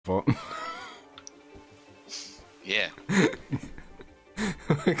fault. Yeah.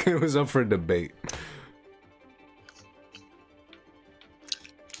 It was up for debate.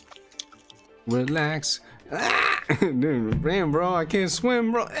 Relax. Ah! Dude, damn, bro, I can't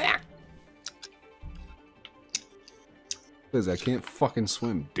swim, bro. Ah! Because I can't fucking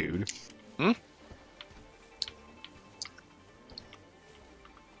swim, dude. Hmm?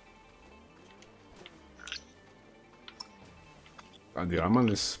 Oh, dude, I'm on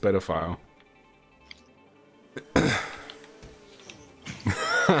this pedophile.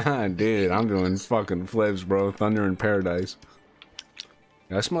 Dude, I'm doing fucking flips, bro. Thunder in paradise.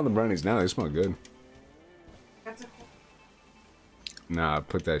 Yeah, I smell the brownies now. They smell good. Nah, I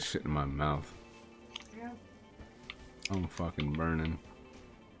put that shit in my mouth. Yeah. I'm fucking burning.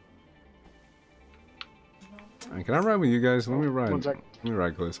 Right, can I ride with you guys? Let me ride. 1 sec. Let me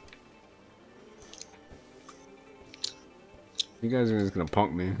ride, Klizz. You guys are just gonna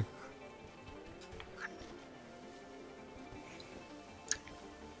punk me.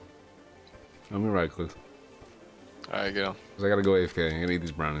 Let me ride, Klizz. Alright, go. Cause I gotta go AFK. I gotta eat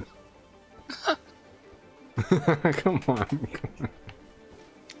these brownies. Come on.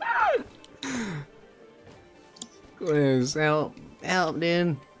 Klizz, help. Help,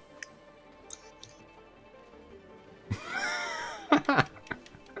 dude.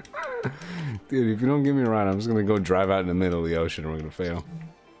 Dude, if you don't give me a ride, I'm just gonna go drive out in the middle of the ocean and we're gonna fail.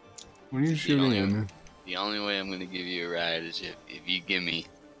 What are you shooting at me? The only way I'm gonna give you a ride is if you give me.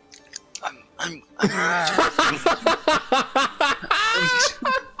 I'm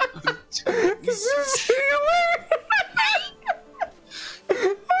See you later.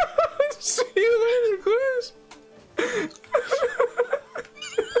 See you later, Klizz.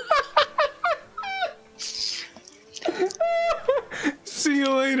 See you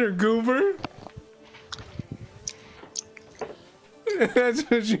later, goober. That's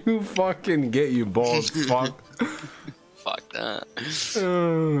what you fucking get, you bald fuck. Fuck that.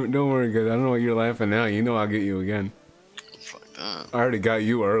 Oh, don't worry, good. I don't know what you're laughing now. You know I'll get you again. Fuck that. I already got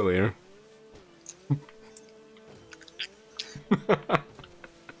you earlier.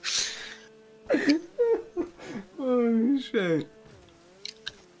 Oh shit.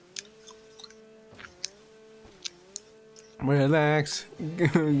 Relax,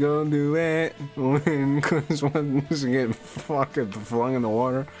 go do it. When Klizz wants to get fucking flung in the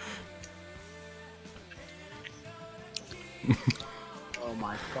water. Oh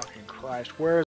my fucking Christ! Where